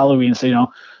 valuing and say,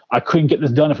 I couldn't get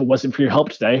this done if it wasn't for your help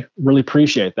today. Really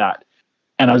appreciate that.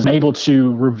 And I was able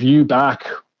to review back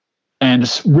and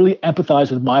just really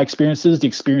empathize with my experiences, the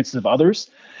experiences of others.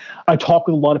 I talk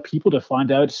with a lot of people to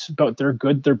find out about their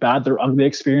good, their bad, their ugly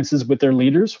experiences with their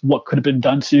leaders. What could have been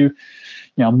done to,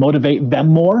 motivate them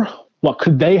more? What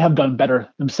could they have done better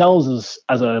themselves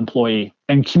as an employee?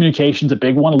 And communication's a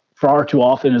big one. Far too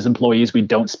often as employees, we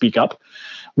don't speak up.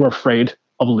 We're afraid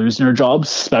of losing our jobs,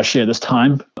 especially at this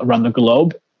time around the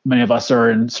globe. Many of us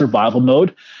are in survival mode.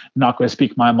 I'm not going to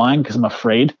speak my mind because I'm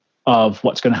afraid of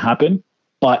what's going to happen.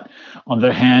 But on the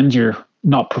other hand, you're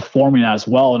not performing as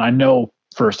well. And I know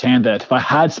firsthand that if I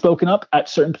had spoken up at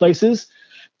certain places,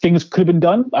 things could have been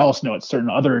done. I also know at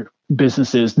certain other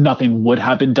businesses, nothing would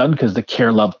have been done because the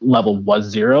care level was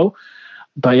zero.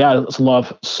 But it's a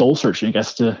lot of soul searching, I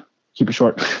guess, to keep it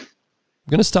short. I'm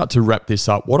going to start to wrap this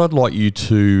up. What I'd like you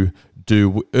to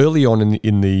do, early on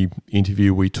in the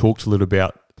interview, we talked a little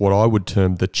about what I would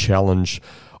term the challenge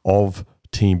of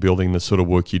team building, the sort of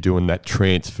work you do, and that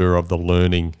transfer of the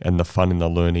learning and the fun in the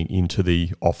learning into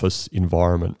the office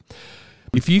environment.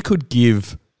 If you could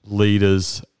give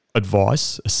leaders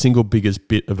advice, a single biggest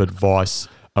bit of advice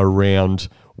around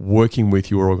working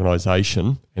with your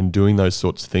organization and doing those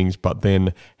sorts of things, but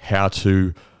then how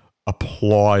to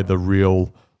apply the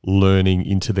real learning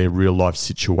into their real life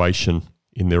situation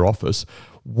in their office,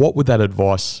 what would that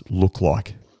advice look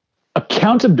like?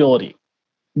 Accountability.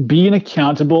 Being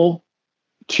accountable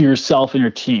to yourself and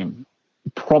your team.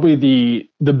 Probably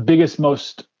the biggest,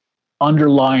 most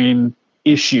underlying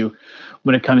issue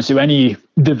when it comes to any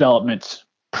development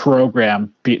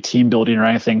program, be it team building or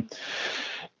anything.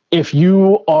 If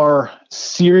you are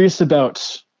serious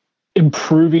about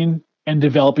improving and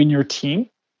developing your team,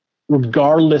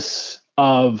 regardless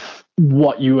of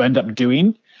what you end up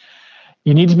doing,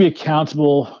 you need to be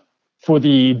accountable for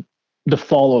the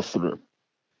follow through.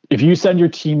 If you send your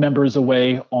team members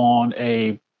away on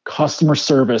a customer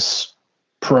service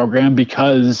program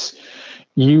because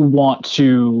you want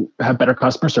to have better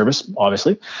customer service,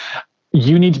 obviously.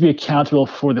 You need to be accountable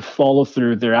for the follow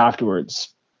through there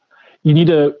afterwards. You need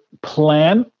to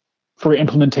plan for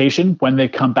implementation when they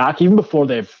come back, even before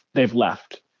they've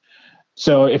left.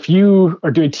 So if you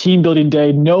are doing team building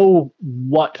day, know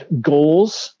what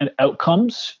goals and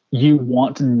outcomes you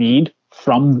want and need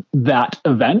from that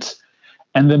event.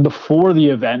 And then before the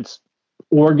event,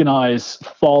 organize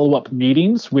follow-up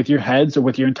meetings with your heads or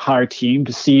with your entire team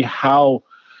to see how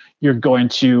you're going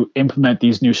to implement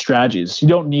these new strategies. You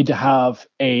don't need to have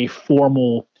a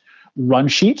formal run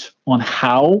sheet on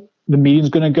how the meeting's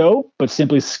going to go, but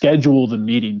simply schedule the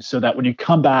meeting so that when you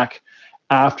come back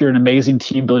after an amazing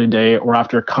team building day or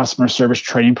after a customer service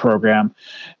training program,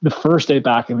 the first day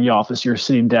back in the office, you're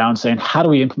sitting down saying, how do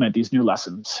we implement these new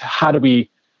lessons? How do we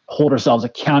hold ourselves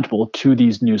accountable to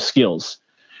these new skills?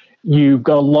 You've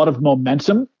got a lot of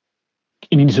momentum.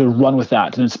 You need to run with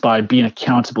that. And it's by being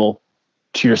accountable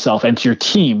to yourself and to your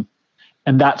team.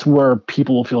 And that's where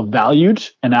people will feel valued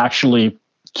and actually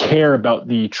care about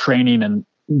the training and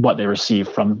what they receive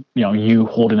from you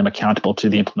holding them accountable to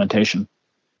the implementation.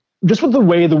 Just with the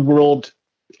way the world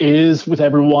is, with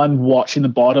everyone watching the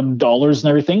bottom dollars and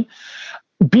everything,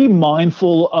 be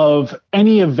mindful of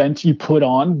any event you put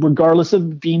on, regardless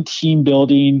of being team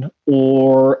building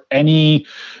or any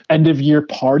end of year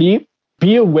party.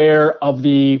 Be aware of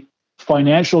the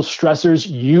financial stressors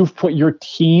you've put your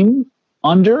team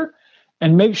under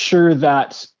and make sure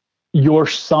that your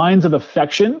signs of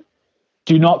affection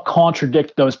do not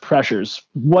contradict those pressures.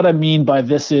 What I mean by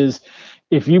this is,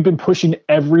 if you've been pushing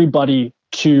everybody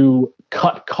to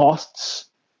cut costs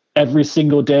every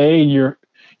single day, and you're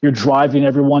driving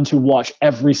everyone to watch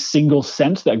every single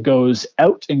cent that goes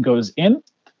out and goes in,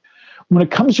 when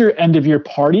it comes to your end of year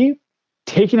party,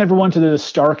 taking everyone to the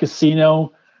Star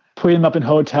Casino, putting them up in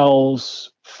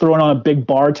hotels, throwing on a big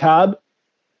bar tab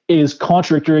is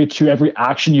contradictory to every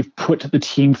action you've put the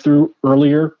team through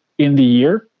earlier in the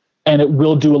year. And it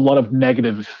will do a lot of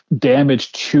negative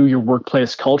damage to your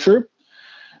workplace culture.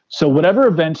 So whatever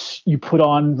event you put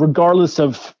on, regardless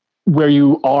of where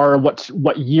you are,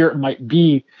 what year it might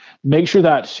be, make sure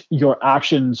that your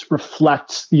actions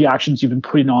reflect the actions you've been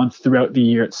putting on throughout the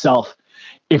year itself.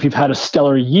 If you've had a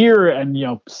stellar year and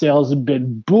sales have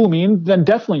been booming, then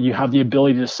definitely you have the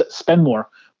ability to spend more.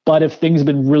 But if things have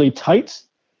been really tight,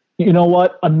 you know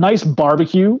what? A nice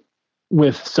barbecue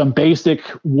with some basic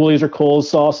Woolies or Coles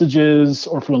sausages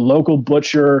or from a local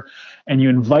butcher, and you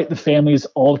invite the families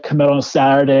all to come out on a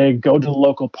Saturday, go to the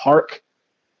local park.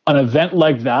 An event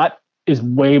like that is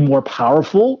way more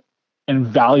powerful and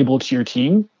valuable to your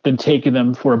team than taking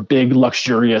them for a big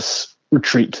luxurious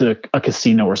retreat to a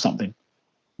casino or something.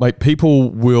 Mate, people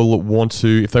will want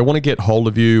to, if they want to get hold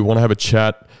of you, want to have a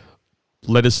chat,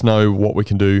 let us know what we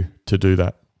can do to do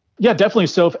that. Yeah, definitely.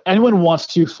 So if anyone wants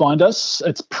to find us,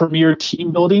 it's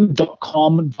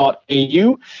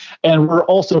premierteambuilding.com.au. And we're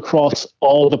also across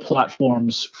all the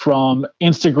platforms from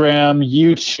Instagram,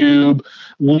 YouTube,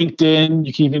 LinkedIn.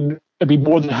 You can even be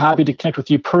more than happy to connect with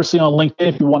you personally on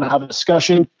LinkedIn if you want to have a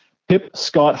discussion. Pip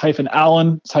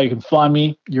Scott-Allen. That's how you can find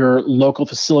me, your local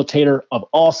facilitator of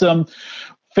awesome.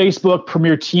 Facebook,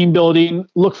 Premier Team Building.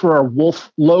 Look for our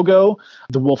Wolf logo.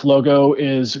 The Wolf logo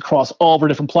is across all of our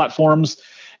different platforms.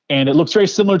 And it looks very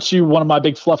similar to one of my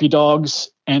big fluffy dogs.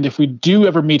 And if we do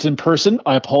ever meet in person,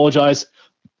 I apologize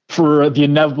for the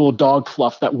inevitable dog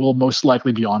fluff that will most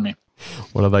likely be on me.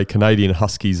 What are they, Canadian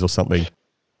Huskies or something?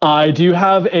 I do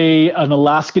have an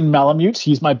Alaskan Malamute.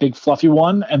 He's my big fluffy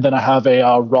one. And then I have a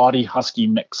Rottie Husky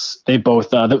mix. They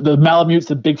both, the Malamute's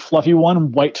the big fluffy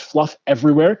one, white fluff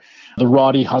everywhere. The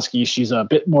Rottie Husky, she's a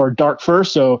bit more dark fur,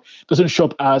 so doesn't show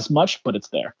up as much, but it's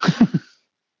there.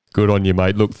 Good on you,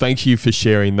 mate. Look, thank you for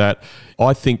sharing that.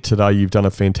 I think today you've done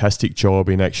a fantastic job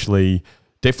in actually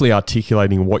definitely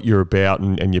articulating what you're about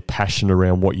and your passion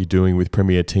around what you're doing with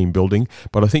Premier Team Building.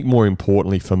 But I think more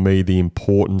importantly for me, the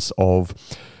importance of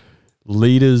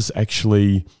leaders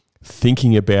actually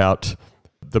thinking about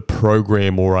the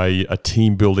program or a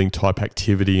team building type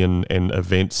activity and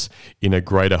events in a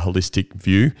greater holistic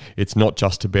view. It's not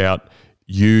just about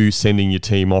you sending your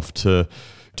team off to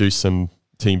do some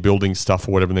team building stuff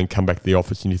or whatever, and then come back to the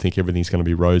office and you think everything's going to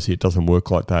be rosy. It doesn't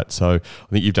work like that. So I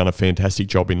think you've done a fantastic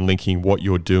job in linking what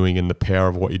you're doing and the power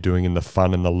of what you're doing and the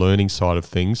fun and the learning side of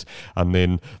things, and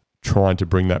then trying to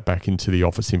bring that back into the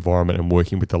office environment and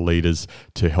working with the leaders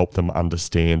to help them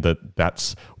understand that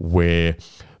that's where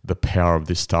the power of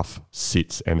this stuff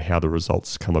sits and how the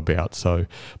results come about. So,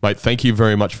 mate, thank you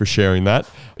very much for sharing that.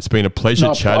 It's been a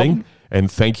pleasure chatting,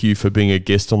 and thank you for being a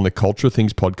guest on the Culture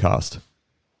Things podcast.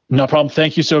 No problem.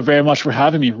 Thank you so very much for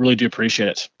having me. Really do appreciate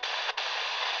it.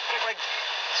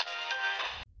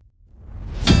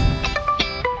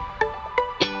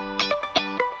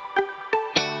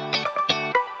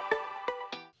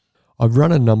 I've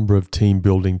run a number of team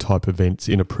building type events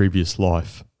in a previous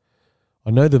life.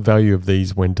 I know the value of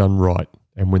these when done right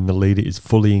and when the leader is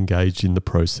fully engaged in the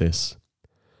process.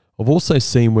 I've also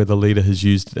seen where the leader has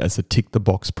used it as a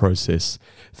tick-the-box process,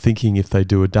 thinking if they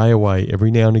do a day away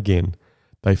every now and again,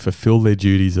 they fulfill their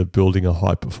duties of building a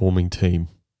high-performing team.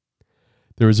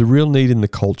 There is a real need in the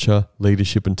culture,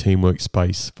 leadership and teamwork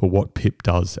space for what Pip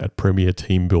does at Premier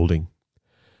Team Building.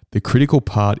 The critical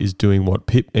part is doing what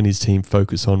Pip and his team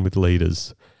focus on with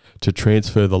leaders, to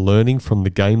transfer the learning from the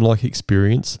game-like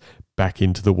experience back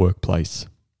into the workplace.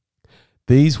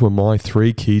 These were my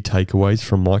 3 key takeaways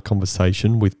from my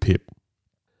conversation with Pip.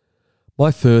 My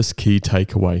first key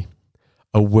takeaway: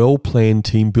 a well-planned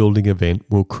team-building event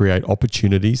will create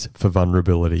opportunities for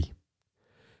vulnerability.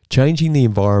 Changing the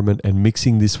environment and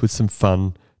mixing this with some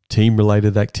fun,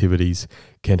 team-related activities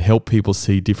can help people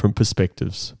see different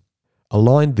perspectives.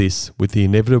 Align this with the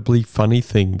inevitably funny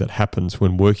thing that happens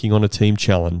when working on a team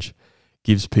challenge,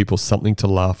 gives people something to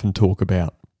laugh and talk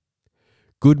about.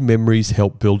 Good memories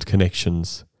help build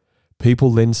connections.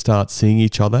 People then start seeing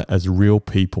each other as real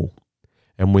people.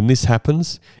 And when this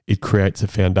happens, it creates a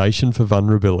foundation for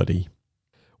vulnerability.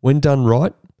 When done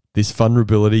right, this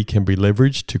vulnerability can be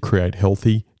leveraged to create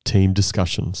healthy team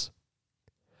discussions.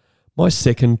 My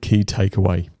second key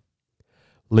takeaway: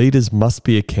 leaders must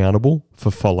be accountable for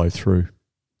follow-through.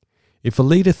 If a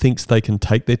leader thinks they can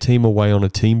take their team away on a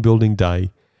team-building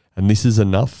day and this is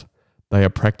enough, they are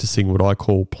practicing what I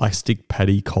call plastic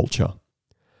paddy culture.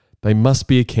 They must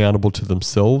be accountable to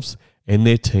themselves and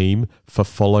their team for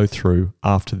follow-through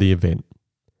after the event.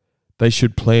 They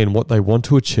should plan what they want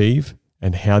to achieve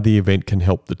and how the event can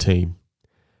help the team.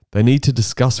 They need to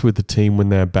discuss with the team when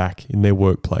they are back in their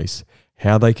workplace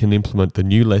how they can implement the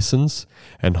new lessons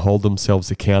and hold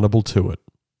themselves accountable to it.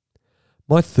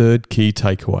 My third key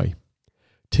takeaway: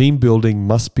 team building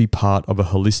must be part of a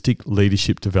holistic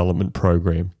leadership development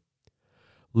program.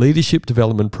 Leadership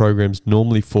development programs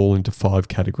normally fall into 5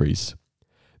 categories.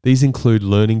 These include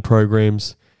learning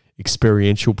programs,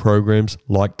 experiential programs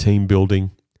like team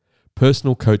building,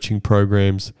 personal coaching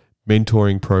programs,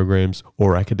 mentoring programs,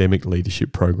 or academic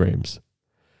leadership programs.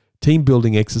 Team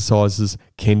building exercises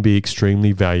can be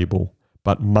extremely valuable,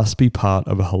 but must be part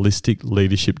of a holistic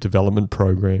leadership development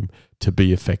program to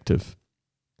be effective.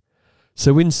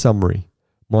 So in summary,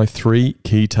 my 3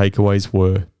 key takeaways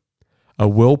were: a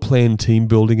well-planned team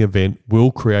building event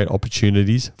will create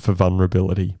opportunities for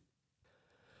vulnerability.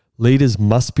 Leaders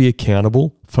must be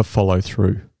accountable for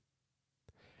follow-through.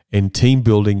 And team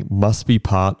building must be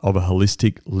part of a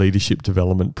holistic leadership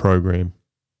development program.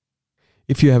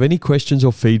 If you have any questions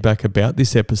or feedback about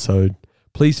this episode,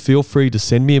 please feel free to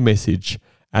send me a message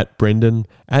at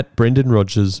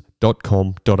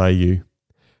brendan@brendanrogers.com.au.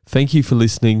 Thank you for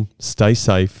listening. Stay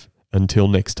safe. Until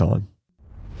next time.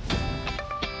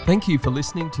 Thank you for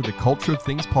listening to the Culture of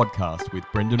Things podcast with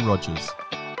Brendan Rogers.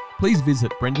 Please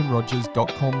visit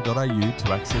brendanrogers.com.au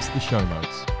to access the show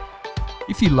notes.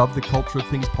 If you love the Culture of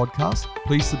Things podcast,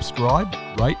 please subscribe,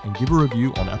 rate and give a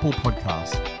review on Apple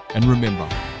Podcasts. And remember,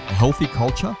 a healthy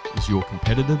culture is your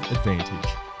competitive advantage.